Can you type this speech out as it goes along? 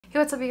Hey,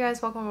 what's up you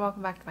guys?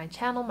 Welcome back to my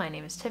channel. My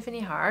name is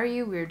Tiffany. How are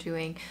you? We're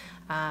doing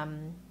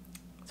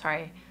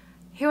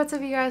Hey, what's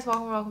up you guys?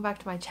 Welcome back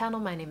to my channel.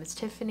 My name is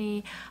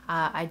Tiffany.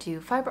 I do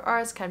fiber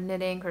arts, kind of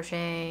knitting,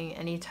 crocheting,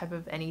 any type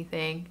of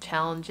anything,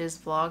 challenges,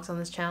 vlogs on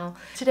this channel.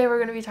 Today we're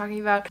going to be talking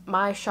about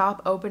my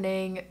shop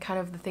opening, kind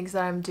of the things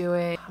that I'm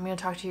doing. I'm going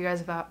to talk to you guys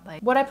about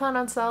like what I plan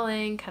on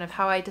selling, kind of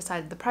how I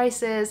decided the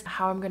prices,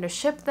 how I'm going to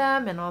ship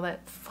them, and all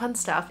that fun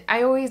stuff.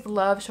 I always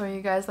love showing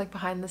you guys like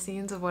behind the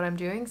scenes of what I'm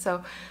doing,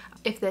 so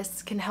if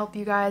this can help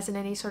you guys in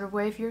any sort of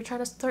way, if you're trying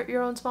to start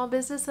your own small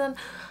business, then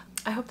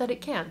I hope that it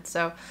can.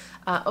 So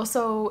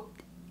also,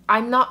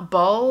 I'm not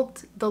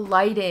bald. The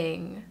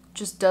lighting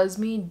just does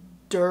me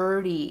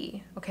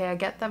dirty. Okay, I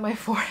get that my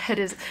forehead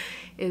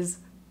is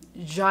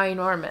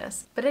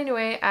ginormous. But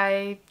anyway,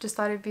 I just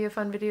thought it'd be a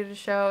fun video to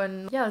show,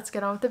 and yeah, let's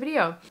get on with the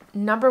video.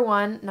 Number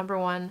one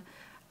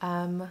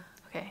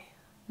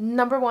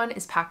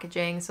is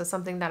packaging. So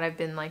something that I've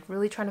been like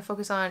really trying to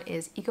focus on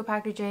is eco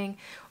packaging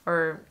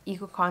or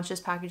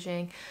eco-conscious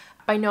packaging.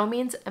 By no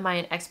means am I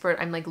an expert.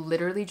 I'm like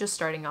literally just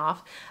starting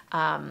off.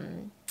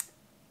 And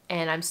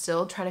I'm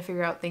still trying to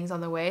figure out things on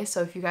the way.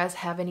 So if you guys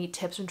have any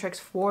tips and tricks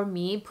for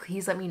me,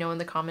 please let me know in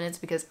the comments,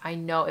 because I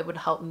know it would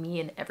help me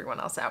and everyone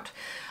else out.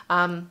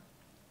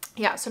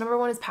 Yeah, so number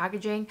one is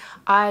packaging.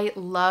 I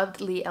loved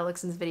Lee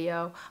Ellickson's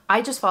video.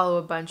 I just follow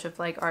a bunch of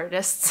like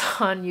artists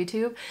on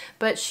YouTube,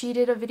 but she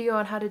did a video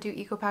on how to do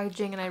eco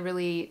packaging, and I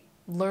really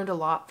learned a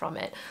lot from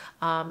it.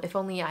 If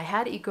only I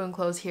had eco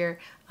enclosed here,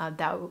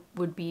 that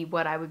would be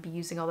what I would be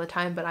using all the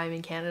time, but I'm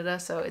in Canada,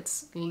 so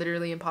it's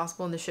literally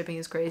impossible, and the shipping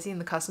is crazy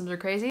and the customs are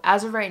crazy.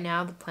 As of right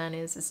now, the plan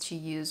is to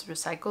use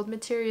recycled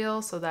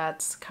material, so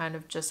that's kind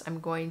of just,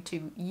 I'm going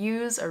to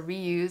use or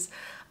reuse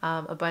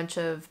a bunch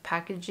of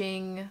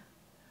packaging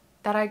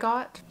that I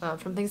got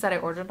from things that I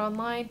ordered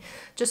online,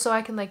 just so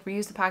I can like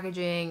reuse the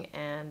packaging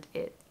and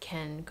it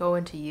can go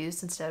into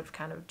use instead of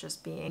kind of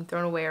just being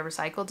thrown away or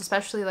recycled.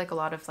 Especially like a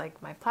lot of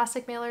like my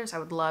plastic mailers, I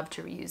would love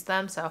to reuse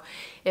them. So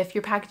if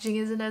your packaging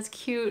isn't as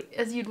cute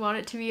as you'd want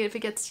it to be, if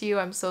it gets to you,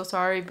 I'm so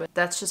sorry, but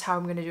that's just how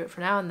I'm gonna do it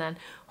for now, and then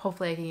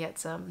hopefully I can get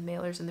some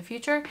mailers in the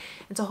future.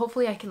 And so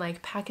hopefully I can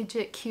like package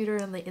it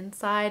cuter on the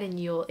inside and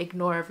you'll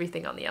ignore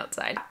everything on the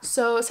outside.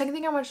 So second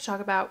thing I wanted to talk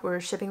about were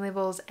shipping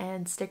labels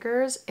and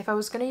stickers. If I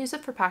was going to use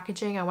it for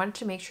packaging, I wanted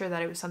to make sure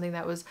that it was something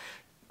that was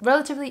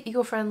relatively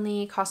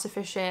eco-friendly,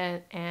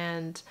 cost-efficient,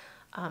 and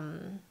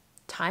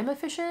time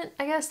efficient,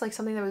 I guess, like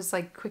something that was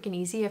like quick and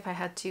easy if I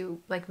had to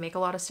like make a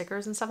lot of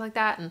stickers and stuff like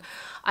that. And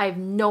I have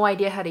no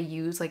idea how to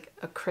use like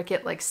a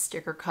Cricut like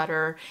sticker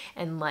cutter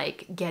and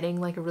like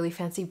getting like a really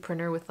fancy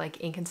printer with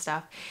like ink and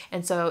stuff.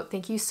 And so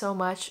thank you so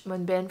much,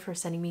 Munbyn, for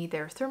sending me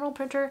their thermal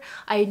printer.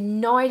 I had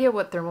no idea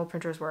what thermal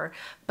printers were,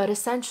 but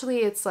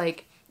essentially it's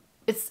like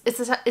it's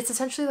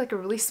essentially like a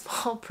really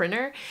small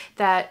printer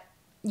that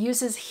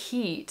uses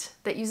heat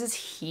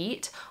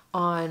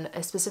on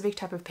a specific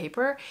type of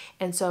paper,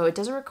 and so it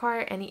doesn't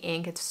require any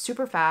ink. It's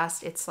super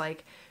fast. It's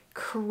like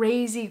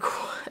crazy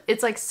cool.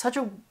 It's like such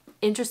a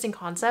interesting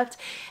concept,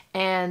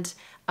 and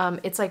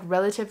it's like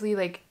relatively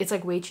like it's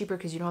like way cheaper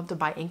because you don't have to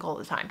buy ink all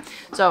the time.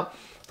 So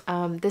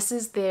this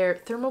is their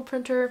thermal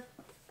printer.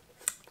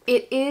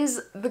 It is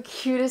the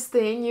cutest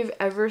thing you've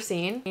ever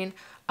seen.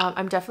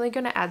 I'm definitely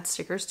going to add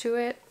stickers to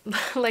it,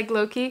 like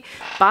low-key,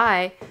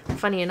 by,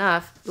 funny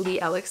enough, Lee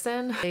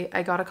Ellickson.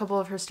 I got a couple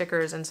of her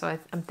stickers, and so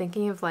I'm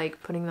thinking of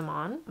like putting them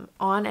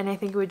on, and I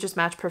think it would just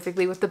match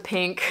perfectly with the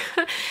pink.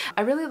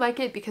 I really like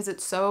it because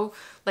it's so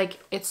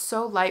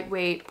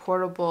lightweight,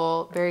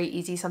 portable, very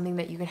easy, something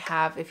that you can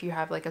have if you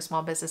have like a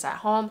small business at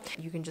home.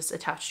 You can just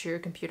attach to your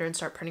computer and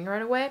start printing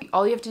right away.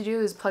 All you have to do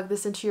is plug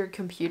this into your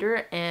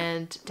computer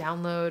and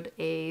download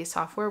a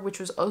software, which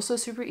was also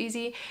super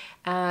easy,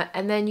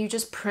 and then you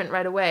just print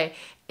right away.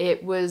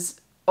 It was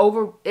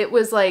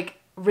like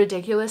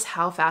ridiculous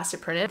how fast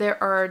it printed.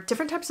 There are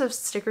different types of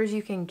stickers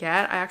you can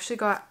get. I actually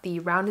got the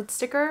rounded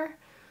sticker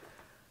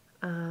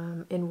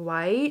in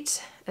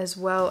white, as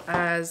well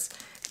as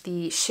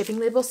the shipping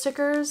label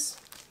stickers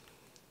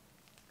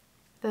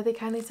that they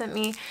kindly sent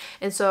me,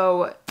 and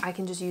so I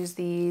can just use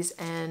these,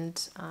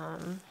 and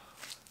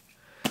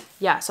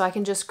yeah, so I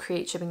can just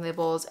create shipping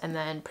labels and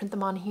then print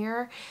them on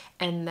here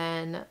and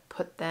then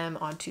put them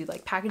onto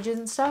like packages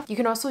and stuff. You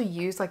can also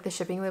use like the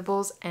shipping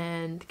labels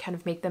and kind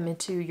of make them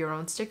into your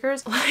own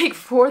stickers. Like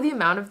for the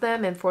amount of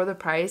them and for the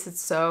price,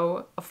 it's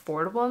so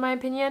affordable in my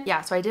opinion.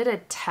 Yeah, so I did a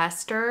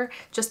tester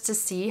just to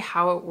see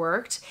how it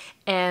worked,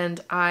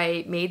 and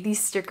I made these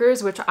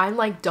stickers, which I'm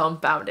like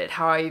dumbfounded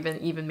how I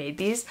even made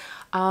these.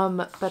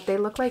 But they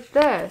look like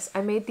this.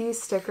 I made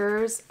these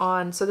stickers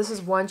on, so this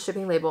is one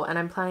shipping label, and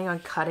I'm planning on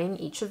cutting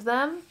each of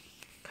them,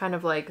 kind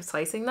of like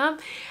slicing them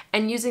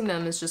and using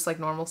them as just like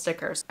normal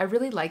stickers. I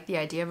really like the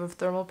idea of a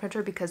thermal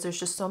printer because there's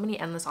just so many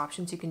endless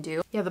options you can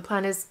do. Yeah, the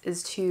plan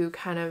is to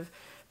kind of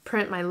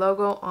print my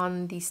logo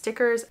on these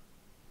stickers.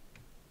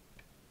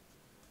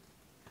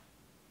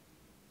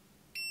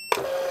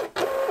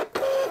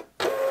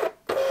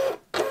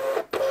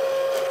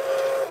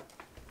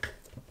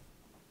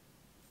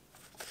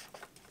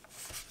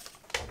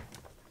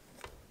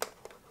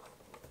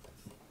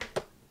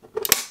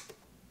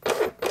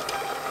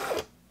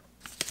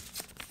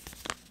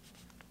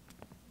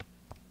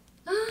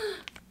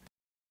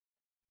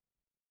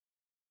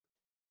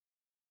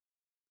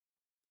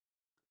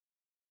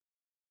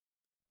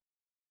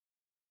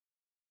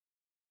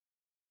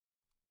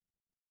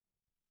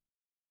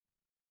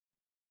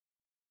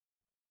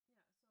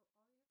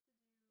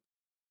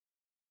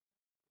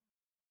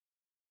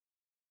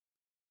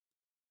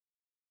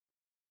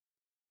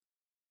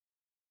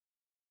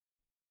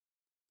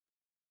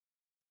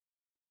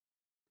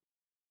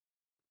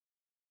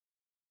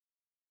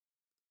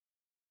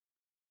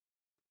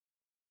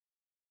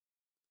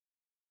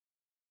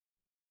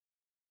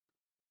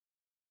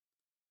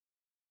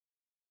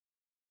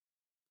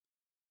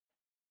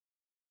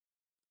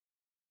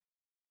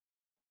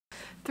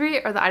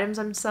 3 are the items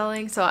I'm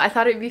selling, so I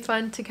thought it'd be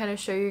fun to kind of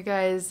show you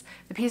guys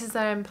the pieces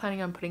that I'm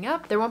planning on putting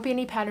up. There won't be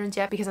any patterns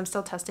yet because I'm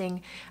still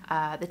testing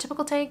the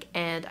typical tank,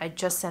 and I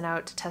just sent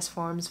out test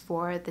forms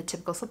for the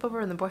typical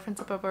slipover and the boyfriend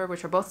slipover,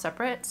 which are both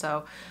separate.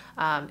 So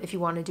if you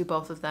want to do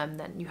both of them,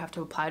 then you have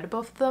to apply to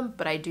both of them.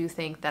 But I do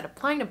think that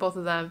applying to both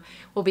of them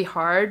will be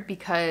hard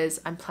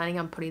because I'm planning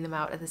on putting them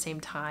out at the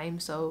same time,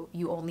 so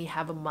you only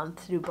have a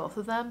month to do both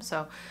of them.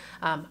 So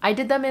I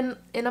did them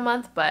in a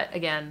month, but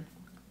again,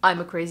 I'm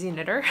a crazy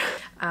knitter.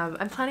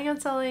 I'm planning on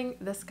selling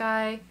this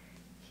guy.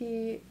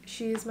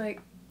 She's my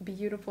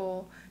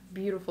beautiful,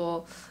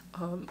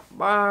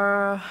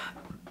 my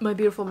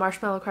beautiful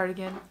marshmallow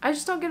cardigan. I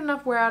just don't get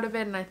enough wear out of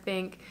it, and I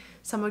think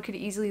someone could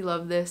easily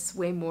love this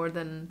way more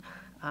than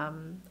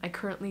I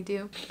currently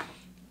do.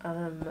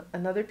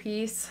 Another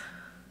piece,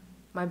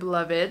 my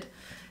beloved,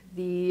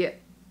 the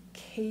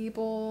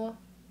cable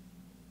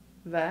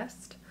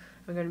vest.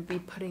 I'm going to be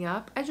putting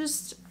up.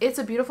 It's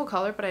a beautiful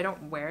color, but I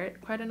don't wear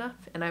it quite enough,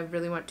 and I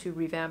really want to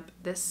revamp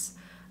this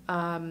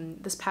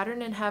this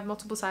pattern and have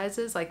multiple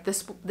sizes. Like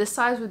this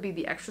size would be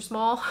the extra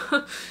small,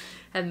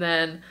 and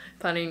then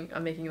planning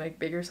on making like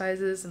bigger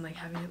sizes and like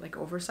having it like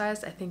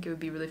oversized. I think it would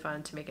be really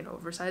fun to make an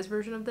oversized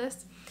version of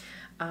this,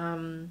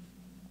 and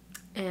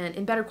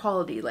in better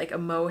quality, like a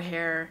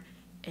mohair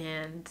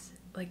and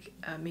like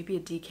maybe a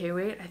DK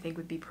weight I think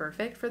would be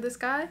perfect for this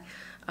guy.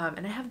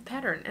 And I have the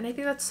pattern, and I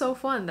think that's so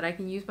fun that I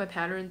can use my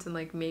patterns and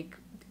like make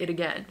it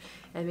again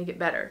and make it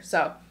better.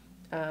 So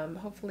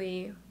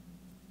hopefully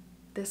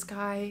this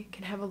guy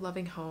can have a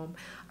loving home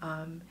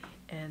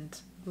and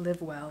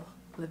live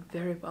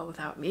very well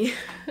without me.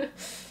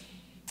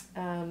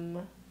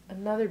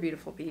 Another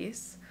beautiful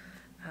piece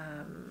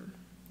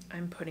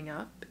I'm putting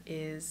up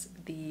is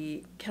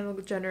the Kendall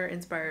Jenner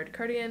inspired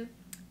cardigan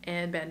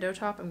and bandeau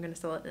top. I'm going to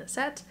sell it in a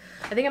set.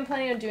 I think I'm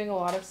planning on doing a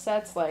lot of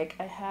sets. Like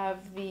I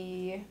have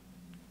the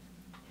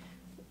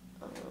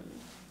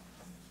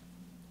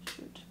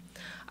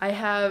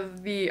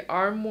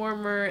arm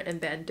warmer and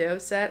bandeau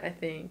set. I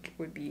think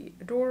would be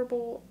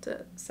adorable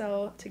to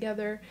sell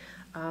together,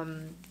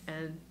 and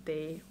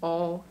they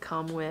all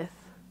come with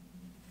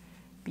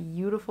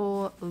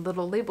beautiful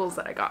little labels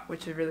that I got,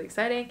 which is really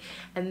exciting.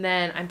 And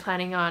then I'm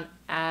planning on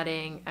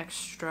adding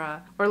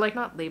extra, or like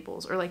not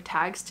labels, or like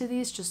tags to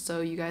these, just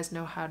so you guys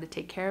know how to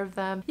take care of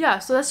them. Yeah,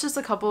 so that's just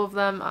a couple of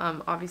them.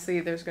 Obviously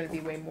there's going to be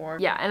way more.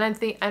 Yeah, and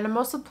I'm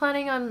also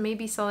planning on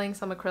maybe selling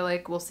some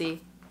acrylic. We'll see.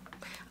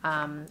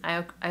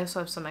 I also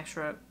have some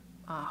extra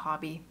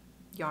hobby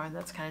yarn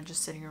that's kind of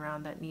just sitting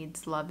around that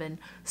needs loving,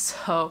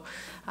 so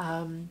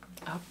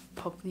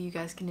hopefully you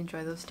guys can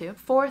enjoy those too.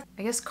 Fourth,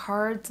 I guess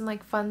cards and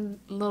like fun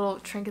little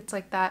trinkets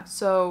like that.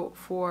 So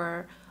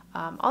for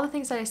all the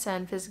things that I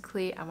send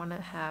physically, I want to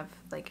have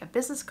like a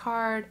business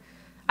card,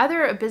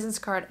 either a business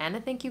card and a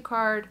thank you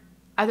card,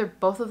 either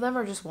both of them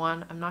or just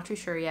one, I'm not too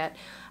sure yet.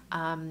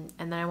 And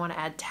then I want to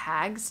add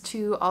tags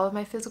to all of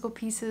my physical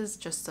pieces,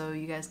 just so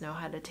you guys know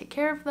how to take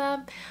care of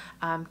them,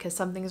 because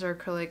some things are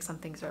acrylic, some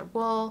things are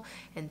wool,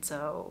 and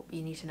so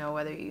you need to know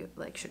whether you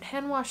like should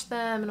hand wash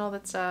them and all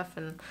that stuff,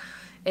 and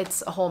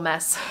it's a whole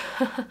mess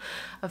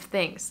of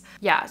things.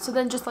 Yeah, so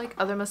then just like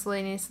other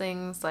miscellaneous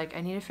things, like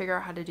I need to figure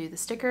out how to do the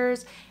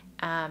stickers.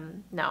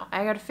 No,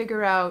 I gotta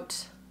figure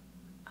out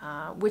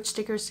which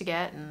stickers to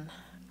get and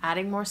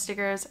adding more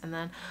stickers. And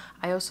then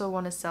I also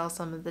want to sell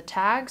some of the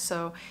tags,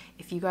 so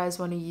if you guys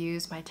want to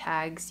use my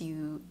tags, if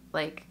you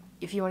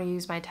want to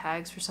use my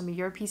tags for some of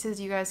your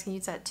pieces, you guys can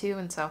use that too.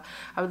 And so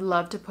I would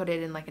love to put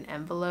it in like an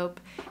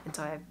envelope, and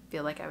so I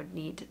feel like I would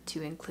need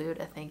to include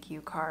a thank you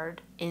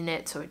card in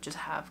it, so it just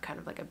have kind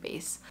of like a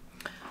base.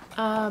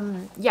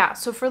 Yeah,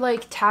 so for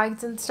like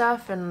tags and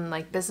stuff and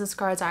like business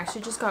cards, I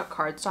actually just got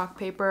cardstock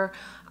paper.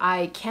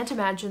 I can't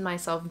imagine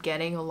myself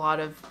getting a lot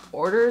of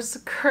orders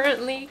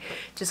currently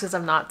just because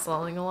I'm not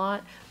selling a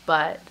lot,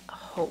 but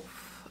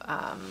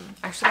I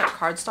actually got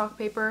cardstock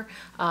paper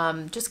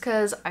just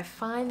because I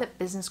find that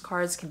business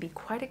cards can be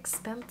quite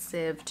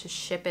expensive to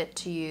ship it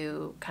to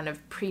you kind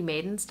of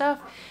pre-made and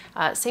stuff.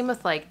 Same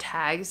with like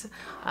tags,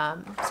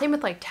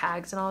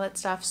 and all that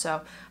stuff.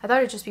 So I thought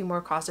it'd just be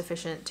more cost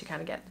efficient to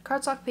kind of get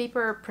cardstock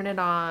paper, print it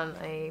on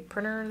a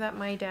printer that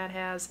my dad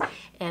has,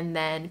 and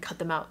then cut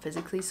them out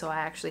physically. So I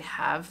actually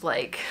have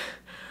like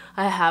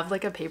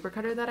a paper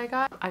cutter that I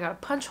got a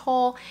punch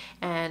hole,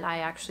 and I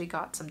actually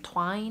got some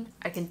twine.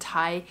 I can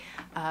tie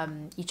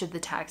each of the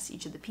tags to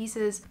each of the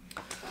pieces.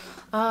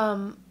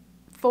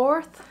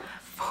 Fourth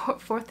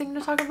thing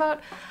to talk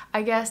about,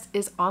 I guess,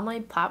 is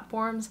online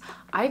platforms.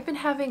 I've been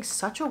having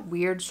such a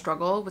weird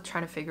struggle with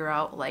trying to figure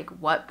out like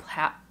what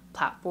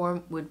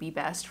platform would be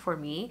best for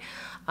me.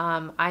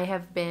 I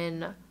have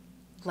been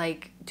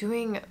like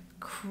doing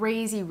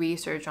crazy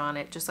research on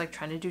it, just like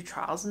trying to do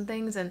trials and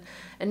things, and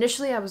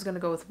initially I was going to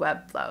go with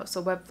Webflow.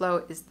 So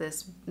Webflow is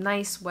this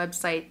nice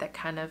website that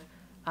kind of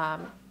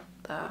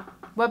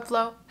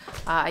Webflow.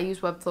 I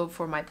use Webflow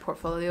for my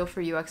portfolio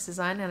for UX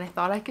design, and I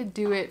thought I could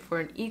do it for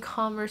an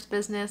e-commerce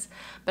business,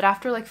 but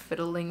after like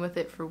fiddling with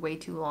it for way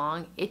too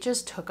long, it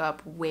just took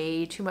up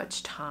way too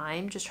much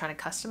time just trying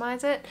to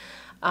customize it.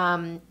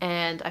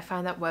 And I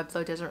find that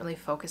Webflow doesn't really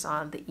focus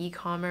on the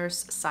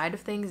e-commerce side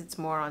of things. It's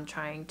more on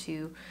trying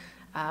to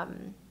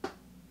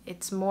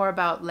it's more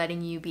about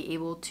letting you be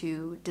able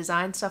to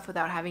design stuff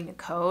without having to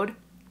code.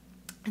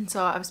 And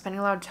so I was spending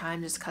a lot of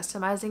time just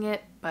customizing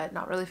it, but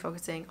not really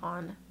focusing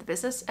on the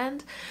business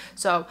end.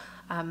 So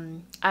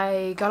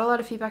I got a lot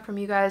of feedback from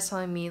you guys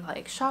telling me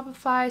like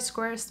Shopify,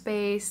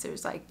 Squarespace,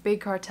 there's like Big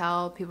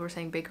Cartel. People were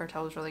saying Big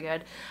Cartel was really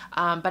good.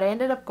 But I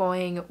ended up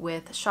going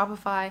with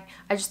Shopify.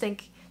 I just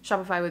think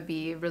Shopify would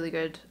be really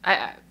good.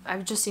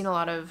 I've just seen a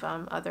lot of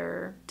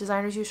other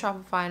designers use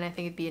Shopify, and I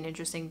think it'd be an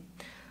interesting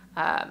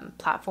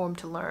platform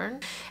to learn.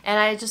 And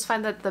I just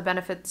find that the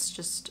benefits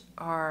just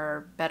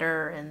are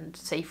better and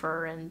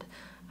safer, and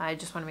I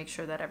just want to make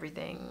sure that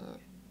everything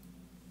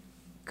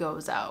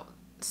goes out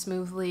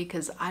smoothly,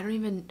 because I don't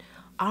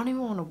even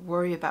want to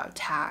worry about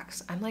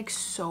tax. I'm like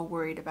so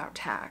worried about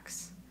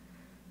tax.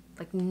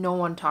 Like, no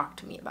one talk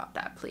to me about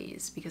that,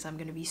 please, because I'm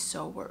gonna be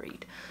so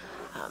worried.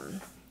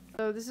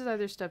 So this is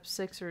either step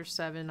 6 or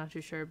 7, not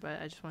too sure, but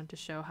I just wanted to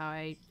show how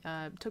I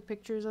took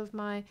pictures of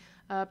my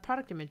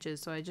product images.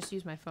 So I just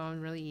used my phone,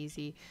 really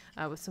easy,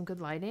 with some good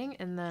lighting,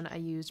 and then I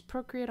used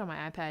Procreate on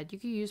my iPad. You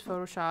could use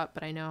Photoshop,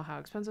 but I know how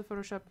expensive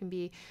Photoshop can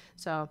be,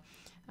 so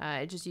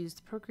I just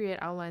used Procreate,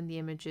 outlined the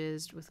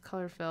images with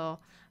color fill,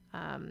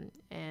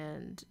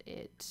 and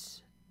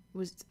it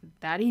was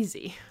that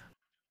easy.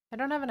 I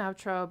don't have an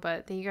outro,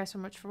 but thank you guys so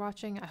much for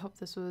watching. I hope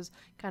this was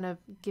kind of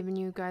giving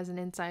you guys an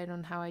insight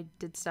on how I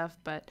did stuff,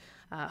 but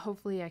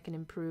hopefully I can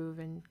improve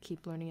and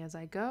keep learning as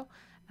I go.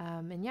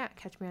 And yeah,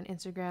 catch me on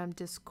Instagram,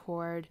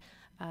 Discord.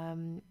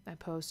 I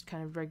post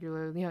kind of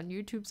regularly on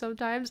YouTube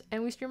sometimes,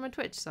 and we stream on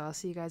Twitch, so I'll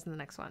see you guys in the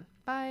next one.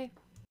 Bye!